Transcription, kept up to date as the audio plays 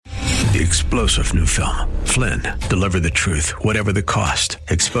The explosive new film, Flynn, deliver the truth, whatever the cost.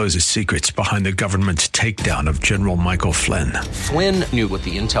 Exposes secrets behind the government's takedown of General Michael Flynn. Flynn knew what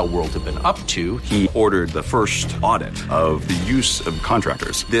the intel world had been up to. He ordered the first audit of the use of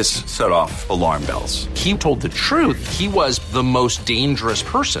contractors. This set off alarm bells. He told the truth. He was the most dangerous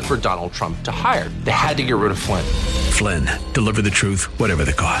person for Donald Trump to hire. They had to get rid of Flynn. Flynn, deliver the truth, whatever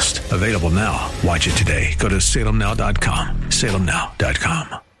the cost. Available now. Watch it today. Go to salemnow.com.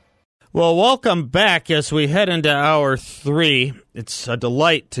 salemnow.com. Well, welcome back as we head into Hour 3. It's a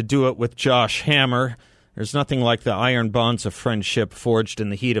delight to do it with Josh Hammer. There's nothing like the iron bonds of friendship forged in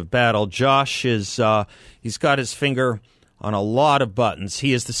the heat of battle. Josh is, he's got his finger on a lot of buttons.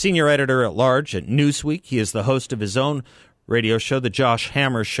 He is the senior editor-at-large at Newsweek. He is the host of his own radio show, The Josh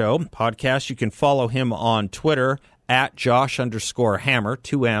Hammer Show podcast. You can follow him on Twitter at Josh_Hammer,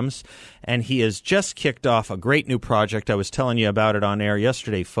 2 M's, and he has just kicked off a great new project. I was telling you about it on air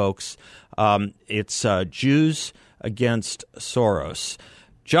yesterday, folks. It's Jews Against Soros.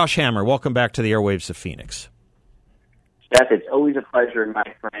 Josh Hammer, welcome back to the airwaves of Phoenix. Seth, it's always a pleasure,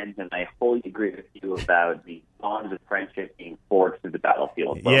 my friend, and I wholly agree with you about the bonds of friendship being forged through the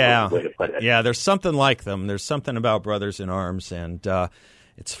battlefield. Yeah, way to put it. Yeah, there's something like them. There's something about brothers in arms, and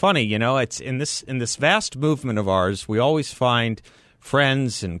it's funny, you know. It's in this vast movement of ours, we always find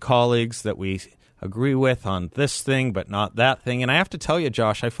friends and colleagues that we agree with on this thing, but not that thing. And I have to tell you,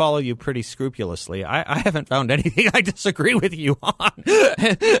 Josh, I follow you pretty scrupulously. I haven't found anything I disagree with you on.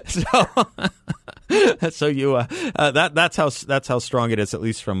 So you that's how strong it is, at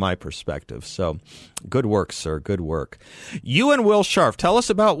least from my perspective. So good work, sir. Good work. You and Will Scharf. Tell us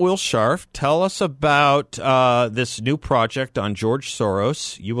about Will Scharf. Tell us about this new project on George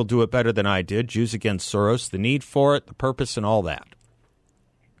Soros. You will do it better than I did. Jews Against Soros, the need for it, the purpose, and all that.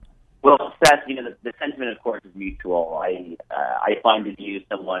 Well, Seth, you know, the sentiment, of course, is mutual. I find that you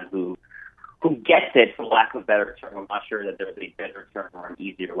someone who gets it, for lack of a better term. I'm not sure that there's a better term or an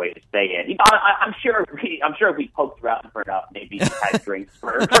easier way to say it. You know, I'm sure if we poked around for enough, maybe we had drinks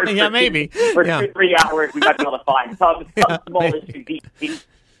for yeah, maybe for 2-3 hours, we might be able to find some small issue deep.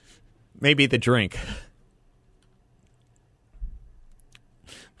 Maybe the drink,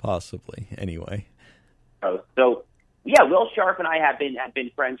 possibly. Anyway, so. Yeah, Will Scharf and I have been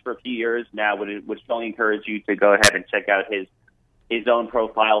friends for a few years now. Would strongly encourage you to go ahead and check out his own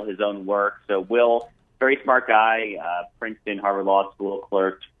profile, his own work. So Will, very smart guy, Princeton, Harvard Law School,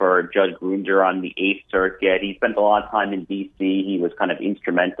 clerked for Judge Grunder on the 8th Circuit. He spent a lot of time in D.C. He was kind of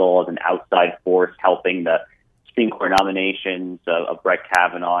instrumental as an outside force helping the Supreme Court nominations of Brett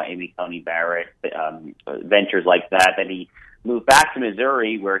Kavanaugh, Amy Coney Barrett, ventures like that. Then he moved back to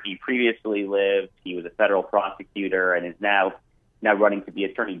Missouri, where he previously lived. He was a federal prosecutor and is now running to be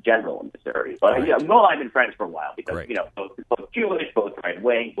Attorney General in Missouri. But Will and I have been friends for a while because, you know, both Jewish, both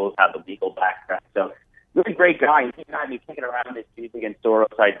right-wing, both have the legal background. So really great guy. And he and I have been kicking around this Jews Against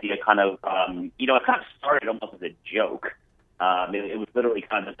Soros idea kind of, you know, it kind of started almost as a joke. It was literally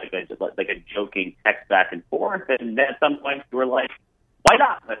kind of like a joking text back and forth. And then at some point we were like, why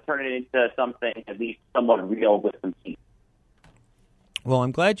not? Let's turn it into something at least somewhat real with some teeth. Well,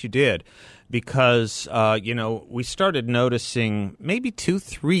 I'm glad you did, because, you know, we started noticing maybe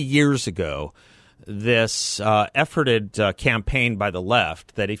 2-3 years ago this efforted campaign by the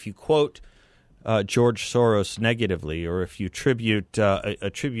left that if you quote George Soros negatively, or if you attribute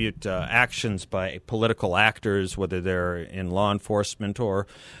actions by political actors, whether they're in law enforcement or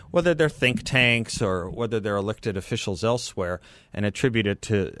whether they're think tanks or whether they're elected officials elsewhere, and attribute it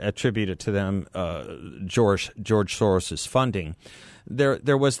to them George Soros's funding.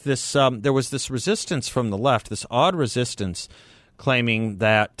 There was this resistance from the left, this odd resistance, claiming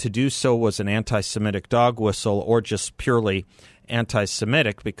that to do so was an anti-Semitic dog whistle or just purely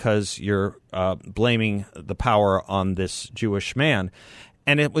anti-Semitic because you're blaming the power on this Jewish man.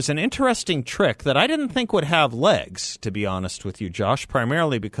 And it was an interesting trick that I didn't think would have legs, to be honest with you, Josh,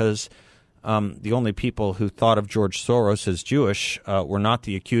 primarily because the only people who thought of George Soros as Jewish were not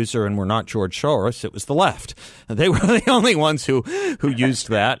the accuser and were not George Soros. It was the left. They were the only ones who used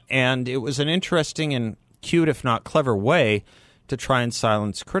that. And it was an interesting and cute, if not clever, way to try and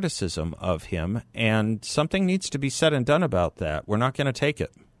silence criticism of him. And something needs to be said and done about that. We're not going to take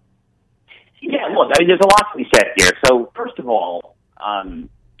it. Yeah, look, I mean, there's a lot to be said here. So first of all,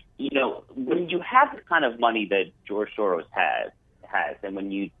 you know, when you have the kind of money that George Soros has, and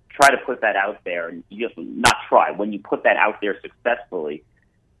when you try to put that out there, and you just not try, when you put that out there successfully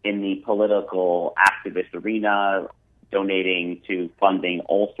in the political activist arena, donating to funding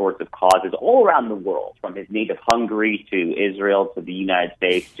all sorts of causes all around the world, from his native Hungary to Israel to the United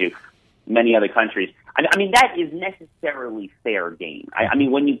States to many other countries. I mean, that is necessarily fair game. I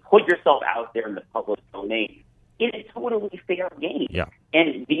mean, when you put yourself out there in the public domain, it is totally fair game. Yeah.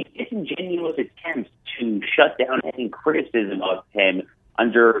 And the disingenuous attempts to shut down any criticism of him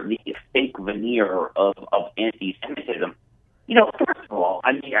under the fake veneer of anti-Semitism, first of all,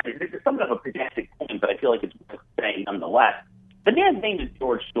 I mean, this is somewhat of a pedantic point, but I feel like it's worth saying nonetheless. The man's name is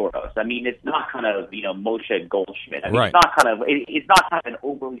George Soros. I mean, it's not kind of, Moshe Goldschmidt. I mean, right. It's not kind of an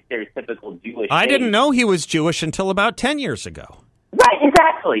overly stereotypical Jewish I name. didn't know he was Jewish until about 10 years ago. Right,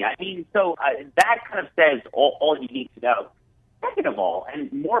 exactly. I mean, so that kind of says all you need to know. Second of all,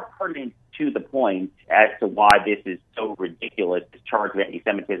 and more pertinent to the point as to why this is so ridiculous, this charge of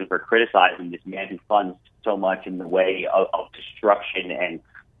anti-Semitism for criticizing this man who funds so much in the way of destruction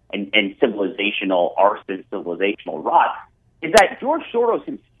and civilizational arson, civilizational rot, is that George Soros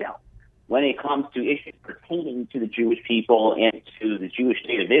himself, when it comes to issues pertaining to the Jewish people and to the Jewish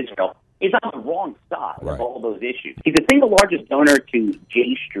state of Israel, is on the wrong side of all those issues. He's the single largest donor to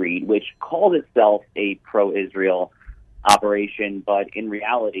J Street, which calls itself a pro-Israel operation, but in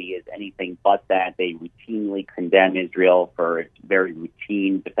reality is anything but that. They routinely condemn Israel for its very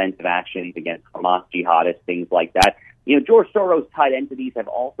routine defensive actions against Hamas jihadists, things like that. George Soros-tied entities have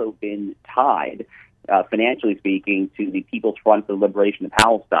also been tied, financially speaking, to the People's Front for the Liberation of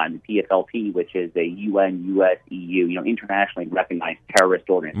Palestine, the PFLP, which is a UN, US, EU, internationally recognized terrorist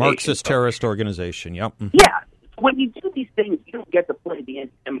organization. Marxist terrorist organization, yep. Mm-hmm. Yeah. When you do these things, you don't get to play the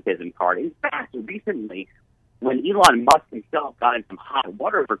anti-Semitism card. In fact, recently, when Elon Musk himself got in some hot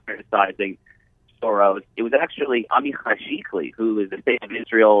water for criticizing Soros, it was actually Amichai Shikli, who is the State of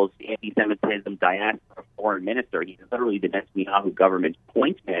Israel's anti-Semitism diaspora foreign minister. He's literally the Netanyahu government's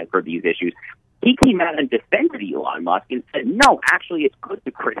point man for these issues. He came out and defended Elon Musk and said, no, actually it's good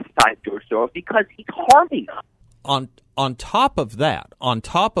to criticize George Soros because he's harming us. On top of that, on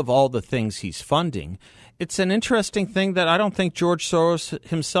top of all the things he's funding, it's an interesting thing that I don't think George Soros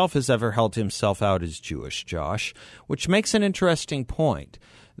himself has ever held himself out as Jewish, Josh, which makes an interesting point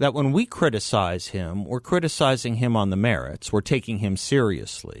that when we criticize him, we're criticizing him on the merits. We're taking him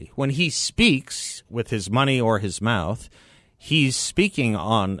seriously. When he speaks with his money or his mouth, he's speaking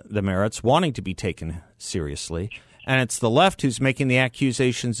on the merits, wanting to be taken seriously. And it's the left who's making the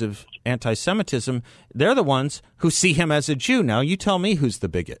accusations of anti-Semitism. They're the ones who see him as a Jew. Now, you tell me who's the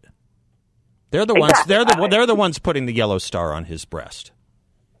bigot. They're the ones. They're the ones putting the yellow star on his breast.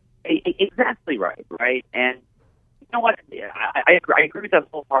 Exactly right. And you know what? I agree with that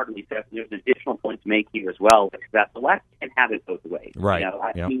wholeheartedly, Seth. There's an additional point to make here as well, is that the left can have it both ways. Right.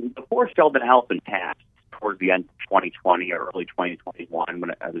 I mean, before Sheldon Adelson passed, towards the end of 2020 or early 2021,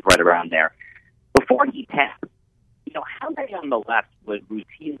 when I was right around there, before he passed, how many on the left would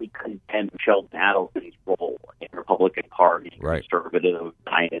routinely condemn Sheldon Adelson's role in the Republican Party, conservative,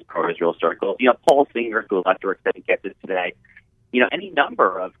 Zionist, pro-Israel circles? Paul Singer, who electorate said gets it today. Any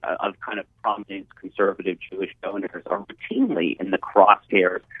number of kind of prominent conservative Jewish donors are routinely in the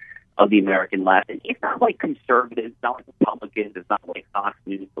crosshairs of the American left. And it's not like conservatives, it's not like Republicans, it's not like Fox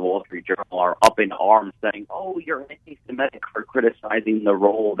News, the Wall Street Journal are up in arms saying, oh, you're anti-Semitic for criticizing the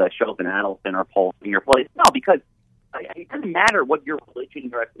role that Sheldon Adelson or Paul Singer plays. No, because it doesn't matter what your religion,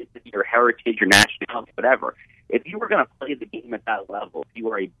 your ethnicity, your heritage, your nationality, whatever. If you were going to play the game at that level, if you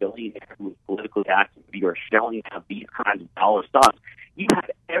were a billionaire who was politically active, if you were shelling out these kinds of dollar sums, you have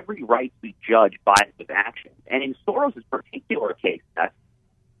every right to be judged by his actions. And in Soros' particular case,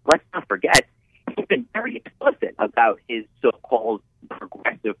 let's not forget, he's been very explicit about his so-called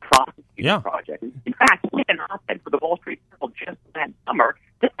progressive prosecution project. In fact, he had an op-ed for the Wall Street Journal just that summer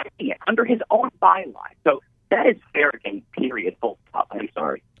defending it under his own byline. So that is fair game, period, full stop. I'm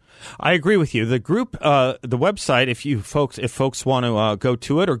sorry. I agree with you. The group, the website, if folks want to go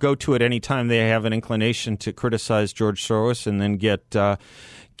to it or go to it anytime they have an inclination to criticize George Soros and then get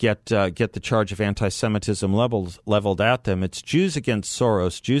the charge of anti-Semitism leveled at them, it's Jews Against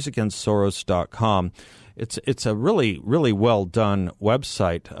Soros, JewsAgainstSoros.com. It's a really, really well done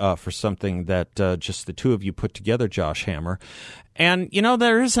website for something that just the two of you put together, Josh Hammer. And,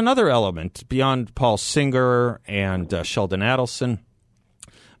 there is another element beyond Paul Singer and Sheldon Adelson.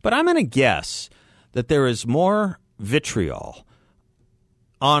 But I'm going to guess that there is more vitriol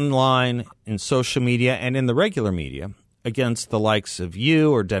online, in social media, and in the regular media against the likes of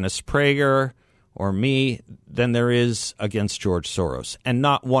you or Dennis Prager or me than there is against George Soros. And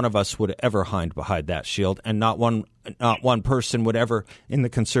not one of us would ever hide behind that shield, and not one person would ever in the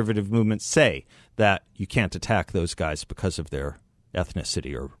conservative movement say that you can't attack those guys because of their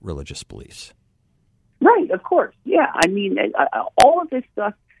ethnicity or religious beliefs. Right, of course. Yeah, I mean, all of this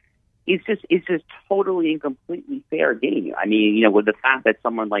stuff, it's just totally and completely fair game. I mean, with the fact that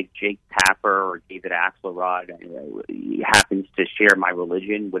someone like Jake Tapper or David Axelrod happens to share my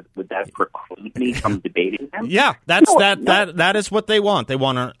religion, would that preclude me from debating them? Yeah, that is what they want. They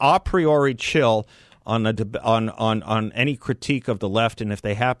want an a priori chill on any critique of the left, and if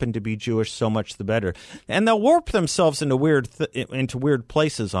they happen to be Jewish, so much the better. And they'll warp themselves into weird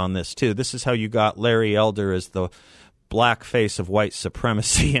places on this too. This is how you got Larry Elder as the black face of white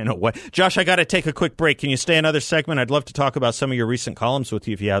supremacy in a way. Josh, I got to take a quick break. Can you stay another segment? I'd love to talk about some of your recent columns with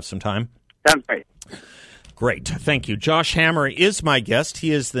you if you have some time. Sounds great. Great. Thank you. Josh Hammer is my guest.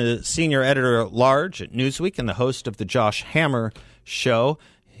 He is the senior editor-at-large at Newsweek and the host of The Josh Hammer Show.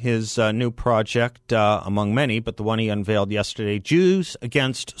 His new project, among many, but the one he unveiled yesterday, Jews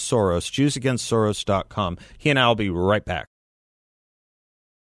Against Soros, JewsAgainstSoros.com. He and I will be right back.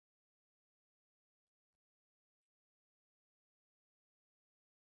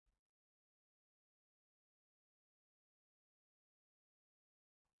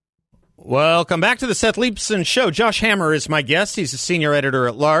 Welcome back to the Seth Leibsohn Show. Josh Hammer is my guest. He's a senior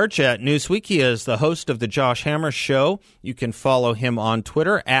editor-at-large at Newsweek. He is the host of The Josh Hammer Show. You can follow him on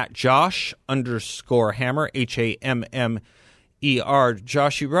Twitter at Josh_Hammer, Hammer.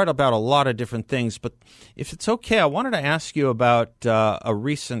 Josh, you wrote about a lot of different things, but if it's okay, I wanted to ask you about a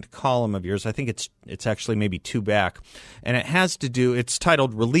recent column of yours. I think it's actually maybe two back, and it's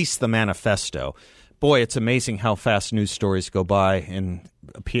titled Release the Manifesto. Boy, it's amazing how fast news stories go by and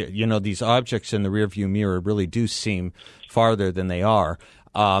appear. These objects in the rearview mirror really do seem farther than they are.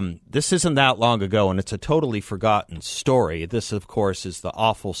 This isn't that long ago, and it's a totally forgotten story. This, of course, is the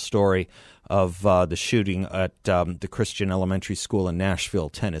awful story of the shooting at the Christian Elementary School in Nashville,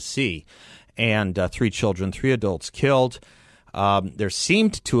 Tennessee, and 3 children, 3 adults killed. There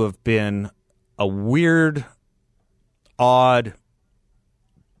seemed to have been a weird, odd,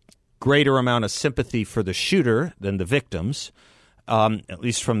 greater amount of sympathy for the shooter than the victims, at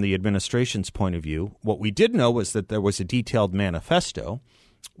least from the administration's point of view. What we did know was that there was a detailed manifesto.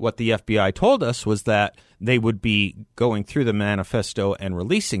 What the FBI told us was that they would be going through the manifesto and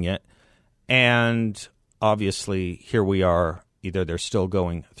releasing it, and obviously here we are. Either they're still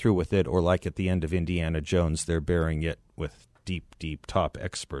going through with it, or like at the end of Indiana Jones, they're burying it with deep, deep top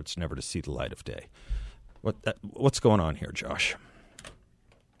experts, never to see the light of day. What's going on here, Josh?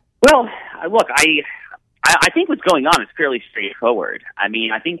 Well, look, I think what's going on is fairly straightforward. I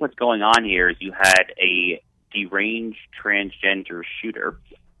mean, I think what's going on here is you had a deranged transgender shooter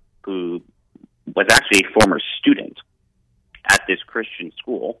who was actually a former student at this Christian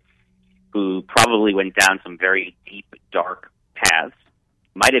school who probably went down some very deep, dark paths,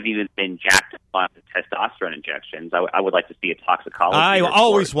 might have even been jacked up on testosterone injections. I would like to see a toxicology report.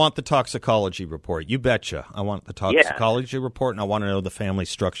 Always want the toxicology report. You betcha. I want the toxicology report, and I want to know the family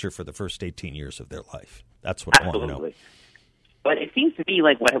structure for the first 18 years of their life. That's what I want to know. But it seems to me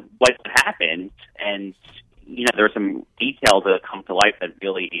like what happened, and there are some details that have come to light that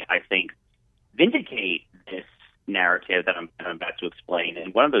really, I think, vindicate this narrative that I'm about to explain.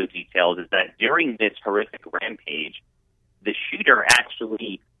 And one of those details is that during this horrific rampage, the shooter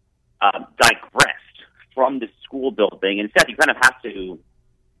actually digressed from the school building. And Seth, you kind of have to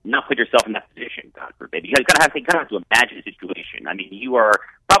not put yourself in that position, God forbid. You kind of have to imagine the situation. I mean, you are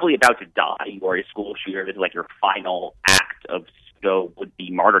probably about to die. You are a school shooter. This is like your final act of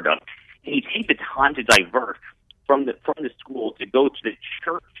would-be martyrdom. And you take the time to divert from the school to go to the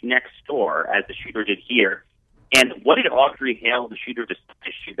church next door, as the shooter did here. And what did Audrey Hale, the shooter, decide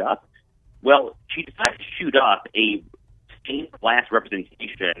to shoot up? Well, she decided to shoot up a stained glass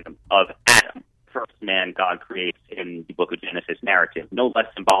representation of Adam, first man God creates in the Book of Genesis narrative. No less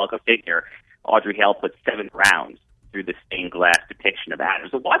symbolic a figure. Audrey Hale put 7 rounds through the stained glass depiction of Adam.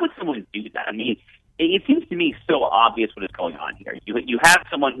 So why would someone do that? I mean, it seems to me so obvious what is going on here. You have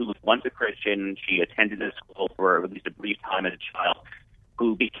someone who was once a Christian. She attended this school for at least a brief time as a child,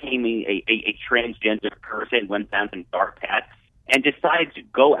 who became a transgender person, went down some dark path, and decided to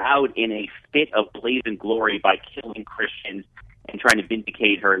go out in a fit of blazing glory by killing Christians and trying to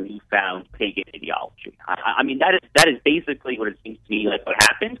vindicate her newfound pagan ideology. I mean, that is basically what it seems to me like what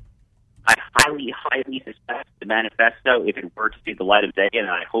happened. I highly, highly suspect the manifesto, if it were to see the light of day, and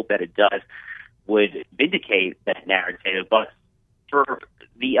I hope that it does, would vindicate that narrative. But for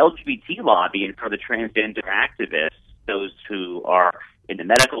the LGBT lobby and for the transgender activists, those who are in the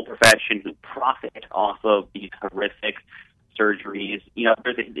medical profession who profit off of these horrific surgeries,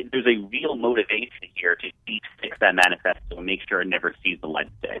 there's a real motivation here to fix that manifesto and make sure it never sees the light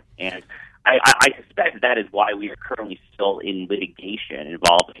of day. And I suspect that is why we are currently still in litigation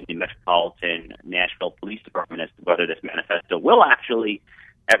involving the Metropolitan Nashville Police Department as to whether this manifesto will actually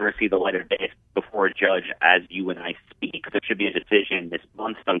ever see the light of day before a judge as you and I speak. There should be a decision this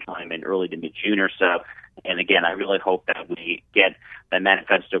month sometime in early to mid-June or so. And again, I really hope that we get the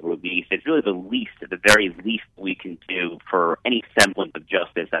manifesto released. It's really the very least we can do for any semblance of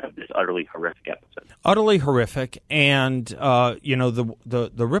justice out of this utterly horrific episode. Utterly horrific, and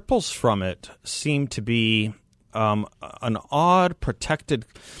the ripples from it seem to be an odd, protected.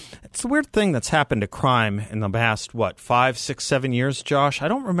 It's the weird thing that's happened to crime in the past 5, 6, 7 years, Josh. I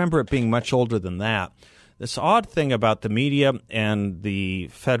don't remember it being much older than that. This odd thing about the media and the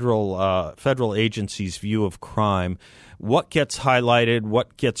federal agencies' view of crime, what gets highlighted,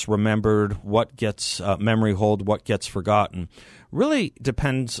 what gets remembered, what gets memory hold, what gets forgotten, really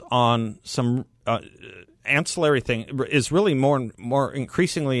depends on some ancillary thing. Is really more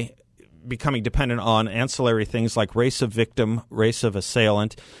increasingly becoming dependent on ancillary things like race of victim, race of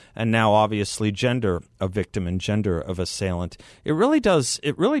assailant, and now obviously gender of victim and gender of assailant. It really does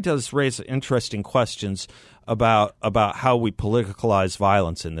raise interesting questions about how we politicalize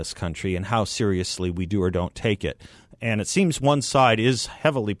violence in this country and how seriously we do or don't take it. And it seems one side is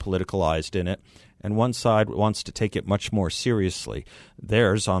heavily politicalized in it, and one side wants to take it much more seriously.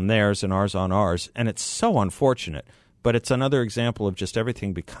 Theirs on theirs and ours on ours, and it's so unfortunate. But it's another example of just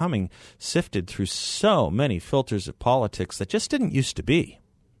everything becoming sifted through so many filters of politics that just didn't used to be.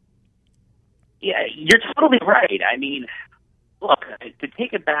 Yeah, you're totally right. I mean, look, to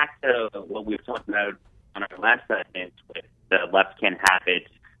take it back to what we were talking about on our last segment, with the left can have it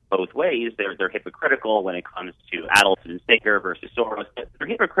both ways. They're hypocritical when it comes to Adelson and Sager versus Soros, but they're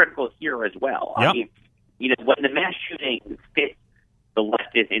hypocritical here as well. Yep. I mean, when the mass shooting fits the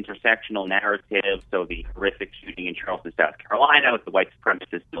leftist intersectional narrative, so the horrific shooting in Charleston, South Carolina, with the white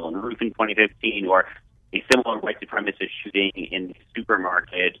supremacist still on the roof in 2015, or a similar white supremacist shooting in the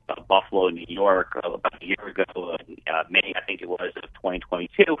supermarket of Buffalo, New York, about a year ago, May, I think it was, of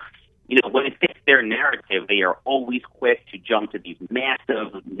 2022. When it fits their narrative, they are always quick to jump to these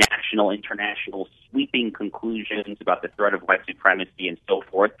massive national, international, sweeping conclusions about the threat of white supremacy and so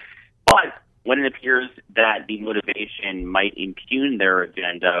forth. But when it appears that the motivation might impugn their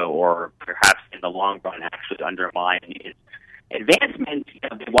agenda or perhaps in the long run actually undermine its advancement,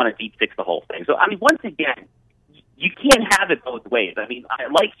 they want to deep fix the whole thing. So, I mean, once again, you can't have it both ways. I mean,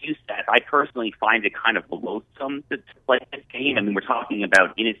 like you said, I personally find it kind of loathsome to play this game. I mean, we're talking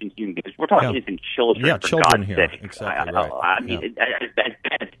about innocent human beings. We're talking innocent children, for children God's here. sake. Exactly right. I mean, as bad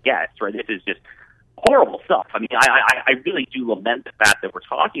as it gets, right? This is just horrible stuff. I mean, I really do lament the fact that we're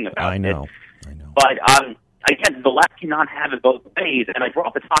talking about this. I know. But again, the left cannot have it both ways. And I brought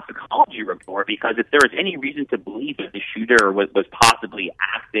up the toxicology report because if there is any reason to believe that the shooter was possibly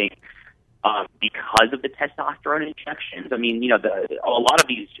acting because of the testosterone injections, I mean, a lot of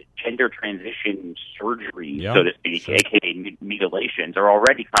these gender transition surgeries, so to speak, aka mutilations, are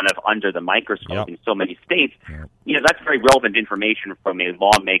already kind of under the microscope in so many states. That's very relevant information from a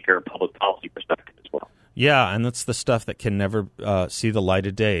lawmaker, public policy perspective as well. Yeah, and that's the stuff that can never see the light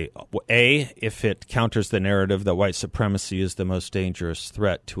of day. A, if it counters the narrative that white supremacy is the most dangerous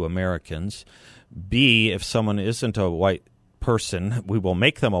threat to Americans. B, if someone isn't a white person, we will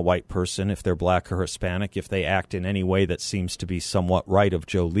make them a white person if they're black or Hispanic, if they act in any way that seems to be somewhat right of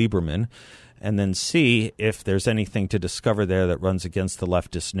Joe Lieberman. And then C, if there's anything to discover there that runs against the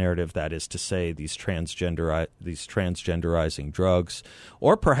leftist narrative, that is to say these transgenderizing drugs,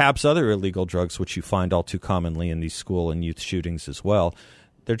 or perhaps other illegal drugs, which you find all too commonly in these school and youth shootings as well,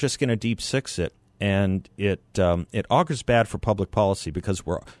 they're just going to deep six it. And it augurs bad for public policy because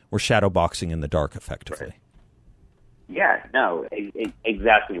we're shadow boxing in the dark, effectively. Right. Yeah, no,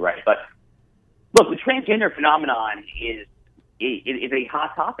 exactly right. But look, the transgender phenomenon is a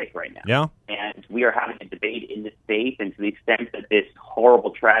hot topic right now. Yeah. And we are having a debate in the States, and to the extent that this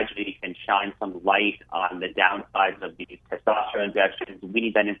horrible tragedy can shine some light on the downsides of these testosterone injections, we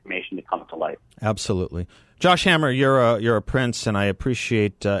need that information to come to light. Absolutely. Josh Hammer, you're a prince, and I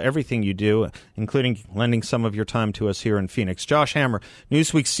appreciate everything you do, including lending some of your time to us here in Phoenix. Josh Hammer,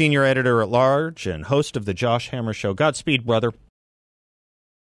 Newsweek's senior editor-at-large and host of The Josh Hammer Show. Godspeed, brother.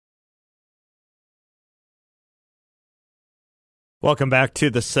 Welcome back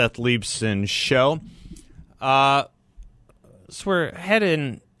to the Seth Leibsohn Show. So we're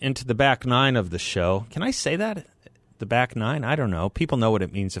heading into the back nine of the show. Can I say that? The back nine? I don't know. People know what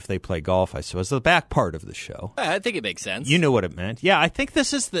it means if they play golf, I suppose. The back part of the show. I think it makes sense. You knew what it meant. Yeah, I think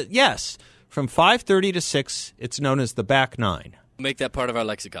this is from 5:30 to 6, it's known as the back nine. Make that part of our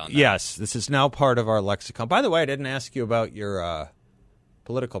lexicon now. Yes, this is now part of our lexicon. By the way, I didn't ask you about your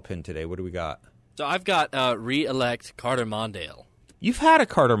political pin today. What do we got? So I've got re-elect Carter Mondale. You've had a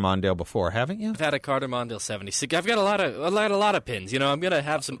Carter Mondale before, haven't you? I've had a Carter Mondale 76. I've got a lot of pins. I'm going to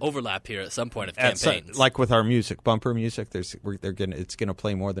have some overlap here at some point of campaigns. Like with our music, bumper music, it's going to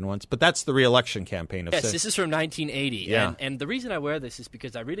play more than once. But that's the re-election campaign. Yes, this is from 1980. Yeah. And the reason I wear this is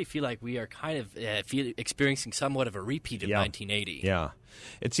because I really feel like we are kind of experiencing somewhat of a repeat of 1980. Yeah.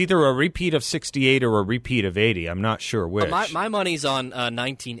 It's either a repeat of 68 or a repeat of 80. I'm not sure which. Well, my money's on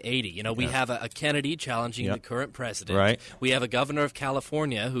 1980. We have a Kennedy challenging the current president. Right. We have a governor of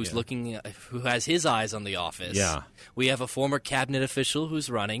California who has his eyes on the office. Yeah. We have a former cabinet official who's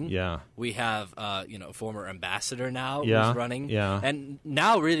running. Yeah. We have a former ambassador now Yeah. who's running. Yeah. And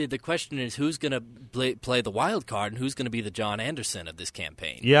now really the question is who's going to play the wild card and who's going to be the John Anderson of this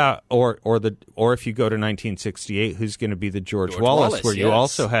campaign. Yeah, or if you go to 1968, who's going to be the George Wallace, where you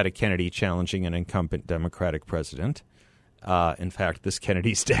also had a Kennedy challenging an incumbent Democratic president. In fact, this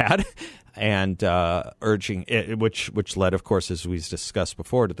Kennedy's dad, and urging it, which led, of course, as we've discussed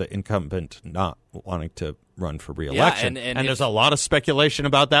before, to the incumbent not wanting to run for re-election. And there's a lot of speculation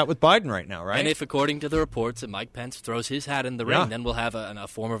about that with Biden right now, right? And if, according to the reports, that Mike Pence throws his hat in the ring, then we'll have a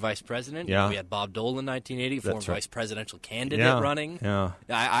former vice president. Yeah. We had Bob Dole in 1980, former vice presidential candidate running. Yeah.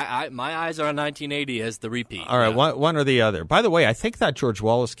 My eyes are on 1980 as the repeat. All right, one or the other. By the way, I think that George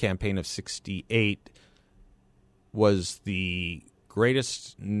Wallace campaign of 68 was the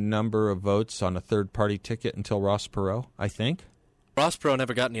greatest number of votes on a third-party ticket until Ross Perot, I think. Ross Perot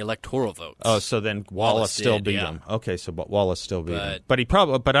never got any electoral votes. Oh, so then Wallace still beat him. Okay, so Wallace still beat him. But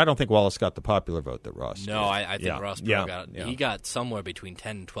I don't think Wallace got the popular vote that Ross did. No, I think Ross Perot got it. He got somewhere between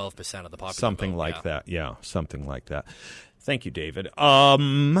 10 and 12% of the popular something vote. Like that. Yeah, something like that. Thank you, David.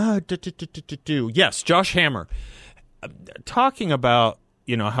 Yes, Josh Hammer. Talking about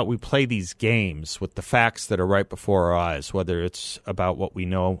how we play these games with the facts that are right before our eyes, whether it's about what we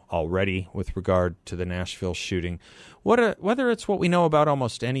know already with regard to the Nashville shooting, whether it's what we know about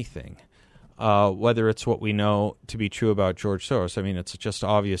almost anything, whether it's what we know to be true about George Soros. I mean, it's just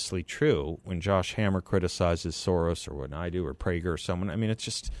obviously true when Josh Hammer criticizes Soros, or when I do, or Prager or someone. I mean,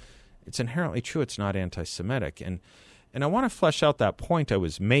 it's inherently true. It's not anti-Semitic. And I want to flesh out that point I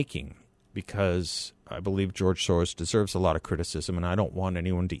was making, because I believe George Soros deserves a lot of criticism, and I don't want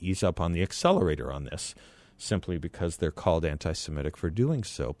anyone to ease up on the accelerator on this simply because they're called anti-Semitic for doing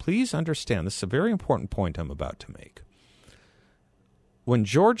so. Please understand, this is a very important point I'm about to make. When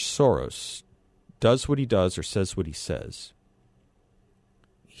George Soros does what he does or says what he says,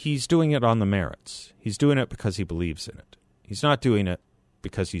 he's doing it on the merits. He's doing it because he believes in it. He's not doing it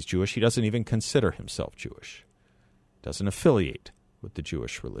because he's Jewish. He doesn't even consider himself Jewish. Doesn't affiliate with the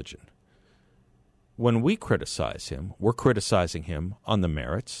Jewish religion. When we criticize him, we're criticizing him on the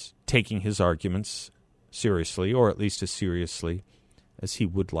merits, taking his arguments seriously, or at least as seriously as he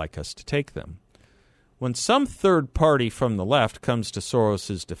would like us to take them. When some third party from the left comes to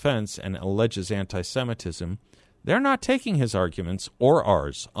Soros's defense and alleges anti-Semitism, they're not taking his arguments or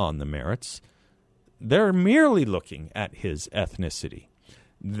ours on the merits. They're merely looking at his ethnicity.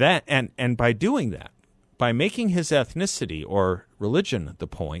 And by doing that, by making his ethnicity or religion the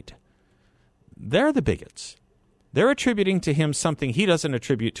point, they're the bigots. They're attributing to him something he doesn't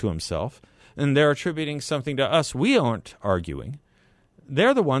attribute to himself, and they're attributing something to us we aren't arguing.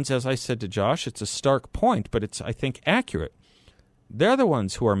 They're the ones, as I said to Josh, it's a stark point, but it's, I think, accurate. They're the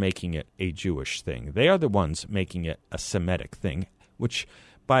ones who are making it a Jewish thing. They are the ones making it a Semitic thing, which,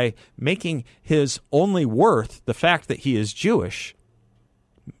 by making his only worth the fact that he is Jewish,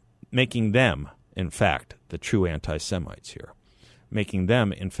 making them, in fact, the true anti-Semites here. Making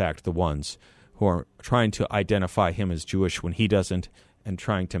them, in fact, the ones who are trying to identify him as Jewish when he doesn't, and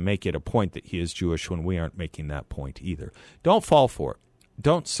trying to make it a point that he is Jewish when we aren't making that point either. Don't fall for it.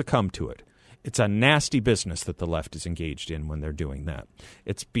 Don't succumb to it. It's a nasty business that the left is engaged in when they're doing that.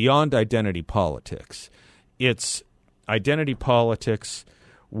 It's beyond identity politics. It's identity politics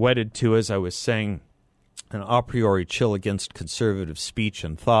wedded to, as I was saying, an a priori chill against conservative speech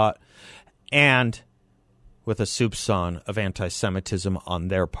and thought, and with a soupçon of anti-Semitism on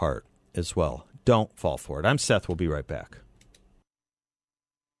their part as well. Don't fall for it. I'm Seth. We'll be right back.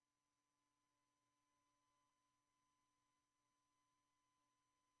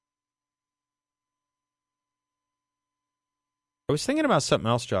 I was thinking about something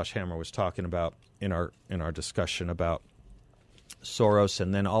else Josh Hammer was talking about in our discussion about Soros,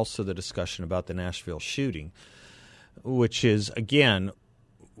 and then also the discussion about the Nashville shooting, which is, again,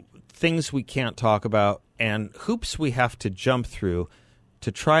 things we can't talk about and hoops we have to jump through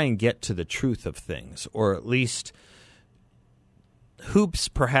to try and get to the truth of things, or at least hoops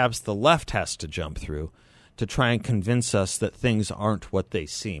perhaps the left has to jump through to try and convince us that things aren't what they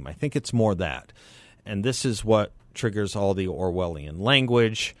seem. I think it's more that. And this is what triggers all the Orwellian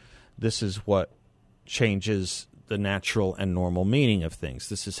language. This is what changes the natural and normal meaning of things.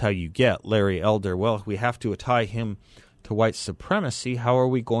 This is how you get Larry Elder. Well, we have to tie him to white supremacy. How are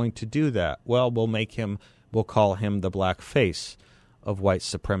we going to do that? Well, we'll call him the black face of white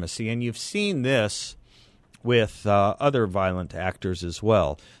supremacy. And you've seen this with other violent actors as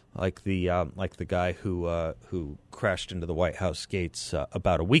well, like the guy who crashed into the White House gates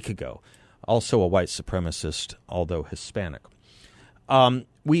about a week ago, also a white supremacist, although Hispanic.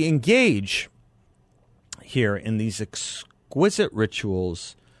 We engage here in these exquisite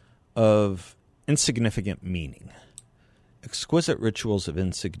rituals of insignificant meaning. Exquisite rituals of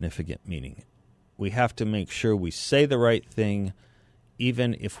insignificant meaning. We have to make sure we say the right thing,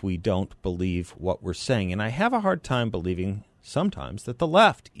 even if we don't believe what we're saying. And I have a hard time believing sometimes that the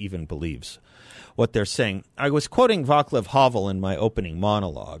left even believes what they're saying. I was quoting Václav Havel in my opening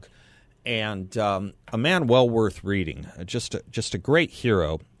monologue, and a man well worth reading, just a great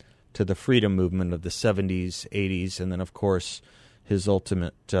hero to the freedom movement of the 70s, 80s, and then, of course, his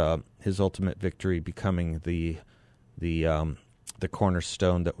ultimate victory, becoming the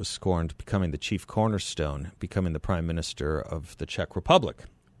cornerstone that was scorned, becoming the chief cornerstone, becoming the prime minister of the Czech Republic,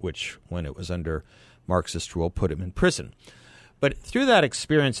 which, when it was under Marxist rule, put him in prison. But through that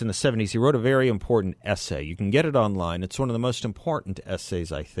experience in the 70s, he wrote a very important essay. You can get it online. It's one of the most important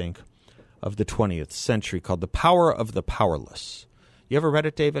essays, I think, of the 20th century, called The Power of the Powerless. You ever read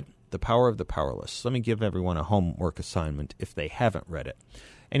it, David? The Power of the Powerless. Let me give everyone a homework assignment if they haven't read it.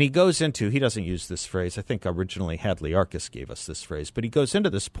 And he goes into, he doesn't use this phrase, I think originally Hadley Arkes gave us this phrase, but he goes into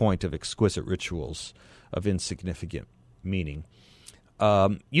this point of exquisite rituals of insignificant meaning.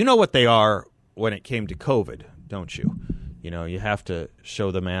 You know what they are when it came to COVID, don't you? You know, you have to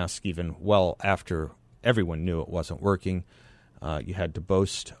show the mask even well after everyone knew it wasn't working. You had to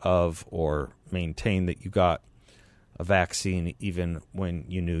boast of or maintain that you got a vaccine even when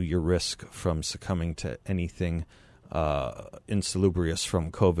you knew your risk from succumbing to anything insalubrious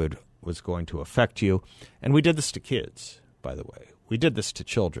from COVID was going to affect you. And we did this to kids, by the way. We did this to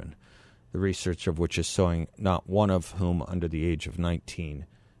children, the research of which is showing not one of whom under the age of 19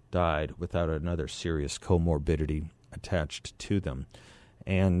 died without another serious comorbidity attached to them.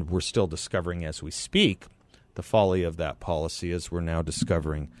 And we're still discovering as we speak the folly of that policy, as we're now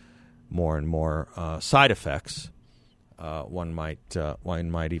discovering more and more side effects. One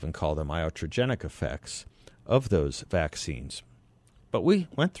might even call them iatrogenic effects of those vaccines. But we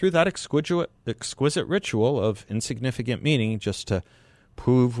went through that exquisite ritual of insignificant meaning just to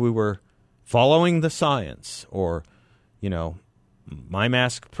prove we were following the science, or, you know, my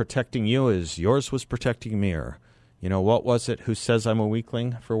mask protecting you as yours was protecting me, or, you know, what was it? Who says I'm a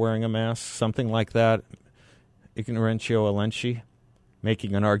weakling for wearing a mask? Something like that. Ignorantio elenchi,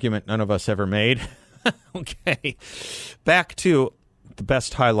 making an argument none of us ever made. Okay. Back to the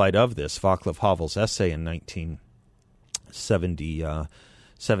best highlight of this, Václav Havel's essay in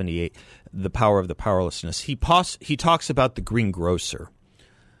 1978, The Power of the Powerlessness. He talks about the greengrocer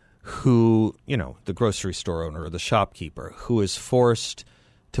who, you know, the grocery store owner or the shopkeeper who is forced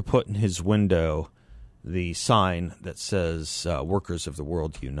to put in his window the sign that says, Workers of the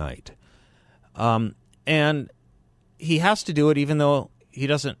World Unite. And he has to do it even though he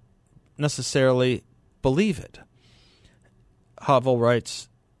doesn't necessarily believe it. Havel writes,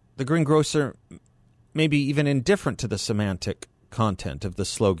 the greengrocer may be even indifferent to the semantic content of the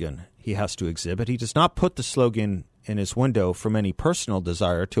slogan he has to exhibit. He does not put the slogan in his window from any personal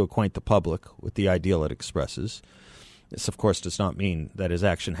desire to acquaint the public with the ideal it expresses. This, of course, does not mean that his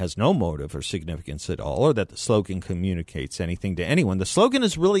action has no motive or significance at all, or that the slogan communicates anything to anyone. The slogan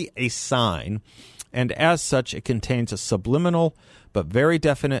is really a sign, and as such, it contains a subliminal but very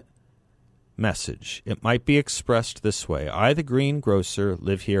definite message. It might be expressed this way: I, the greengrocer,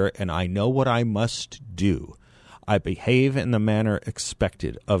 live here, and I know what I must do. I behave in the manner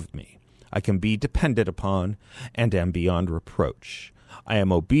expected of me. I can be depended upon and am beyond reproach. I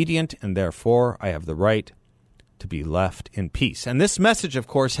am obedient, and therefore I have the right to be left in peace. And this message, of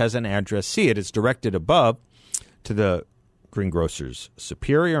course, has an addressee. It is directed above to the greengrocer's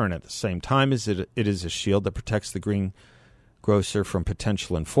superior, and at the same time it is a shield that protects the greengrocer from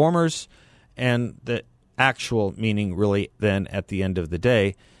potential informers. And the actual meaning, really, then, at the end of the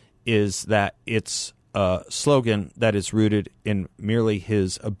day, is that it's a slogan that is rooted in merely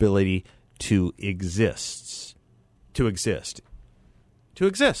his ability to exist. To exist.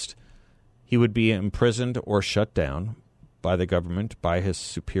 He would be imprisoned or shut down by the government, by his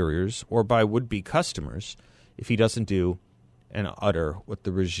superiors, or by would-be customers if he doesn't do and utter what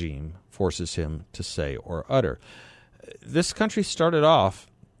the regime forces him to say or utter. This country started off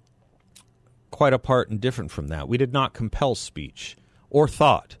quite apart and different from that. We did not compel speech or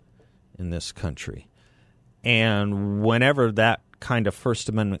thought in this country. And whenever that kind of First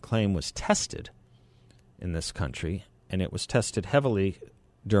Amendment claim was tested in this country, and it was tested heavily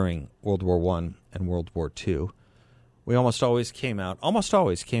during World War I and World War II, we almost always came out on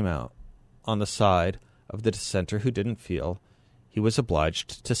the side of the dissenter who didn't feel he was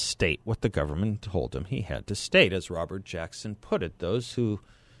obliged to state what the government told him he had to state. As Robert Jackson put it, those who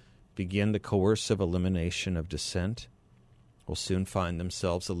begin the coercive elimination of dissent will soon find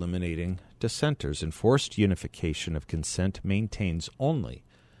themselves eliminating dissenters. Enforced unification of consent maintains only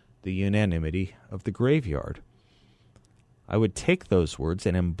the unanimity of the graveyard. I would take those words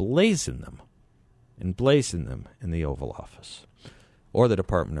and emblazon them in the Oval Office or the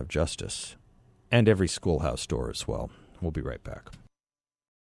Department of Justice and every schoolhouse door as well. We'll be right back.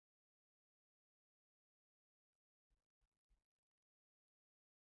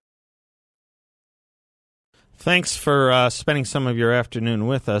 Thanks for spending some of your afternoon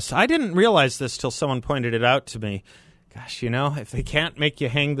with us. I didn't realize this till someone pointed it out to me. Gosh, if they can't make you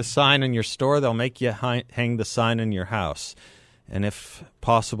hang the sign in your store, they'll make you hang the sign in your house. And if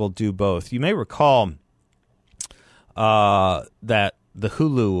possible, do both. You may recall that the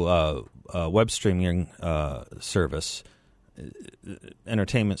Hulu web streaming service,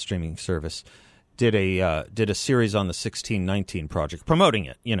 entertainment streaming service, did a series on the 1619 Project, promoting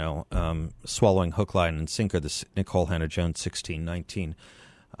it. Swallowing hook, line, and sinker, the Nikole Hannah-Jones 1619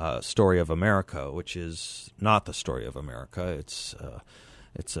 story of America, which is not the story of America. It's a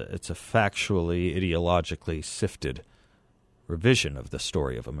factually, ideologically sifted revision of the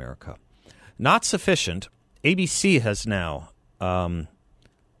story of America. Not sufficient. ABC has now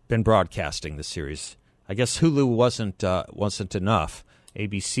been broadcasting the series. I guess Hulu wasn't enough.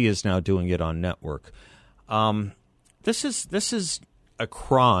 ABC is now doing it on network. This is a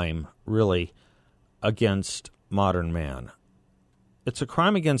crime, really, against modern man. It's a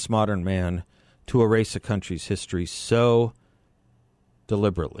crime against modern man to erase a country's history so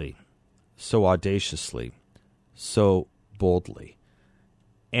deliberately, so audaciously, so boldly,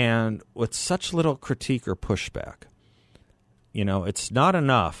 and with such little critique or pushback. It's not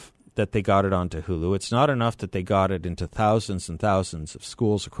enough that they got it onto Hulu. It's not enough that they got it into thousands and thousands of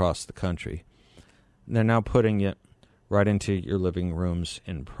schools across the country. They're now putting it right into your living rooms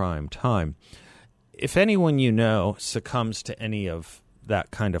in prime time. If anyone succumbs to any of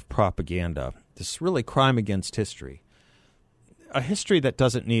that kind of propaganda, this is really crime against history. A history that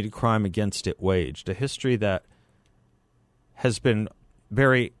doesn't need a crime against it waged. A history that has been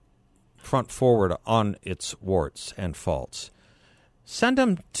very front forward on its warts and faults. Send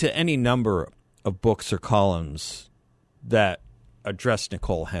them to any number of books or columns that address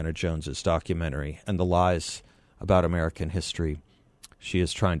Nikole Hannah-Jones's documentary and the lies about American history she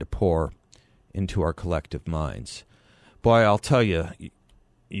is trying to pour into our collective minds. Boy, I'll tell you,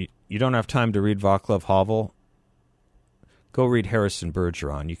 you don't have time to read Václav Havel? Go read Harrison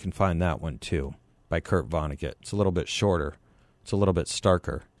Bergeron. You can find that one, too, by Kurt Vonnegut. It's a little bit shorter. It's a little bit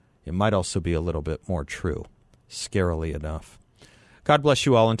starker. It might also be a little bit more true, scarily enough. God bless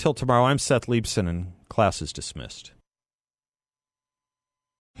you all. Until tomorrow, I'm Seth Leibson, and class is dismissed.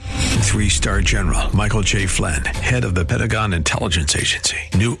 3-star General Michael J. Flynn, head of the Pentagon Intelligence Agency,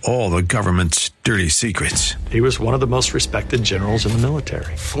 knew all the government's dirty secrets. He was one of the most respected generals in the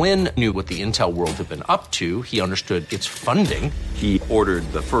military. Flynn knew what the intel world had been up to. He understood its funding. He ordered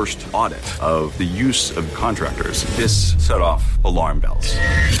the first audit of the use of contractors. This set off alarm bells.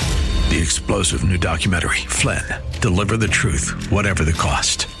 The explosive new documentary, Flynn, Deliver the Truth, Whatever the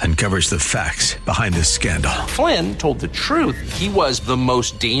Cost, uncovers the facts behind this scandal. Flynn told the truth. He was the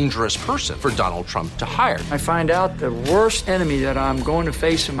most dangerous person for Donald Trump to hire. I find out the worst enemy that I'm going to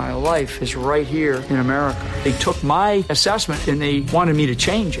face in my life is right here in America. They took my assessment and they wanted me to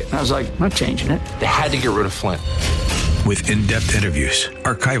change it. And I was like, I'm not changing it. They had to get rid of Flynn. With in-depth interviews,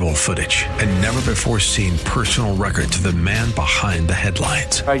 archival footage, and never-before-seen personal records of the man behind the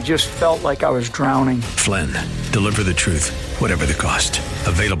headlines. I just felt like I was drowning. Flynn, Deliver the Truth, Whatever the Cost.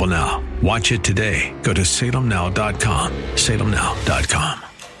 Available now. Watch it today. Go to salemnow.com. salemnow.com.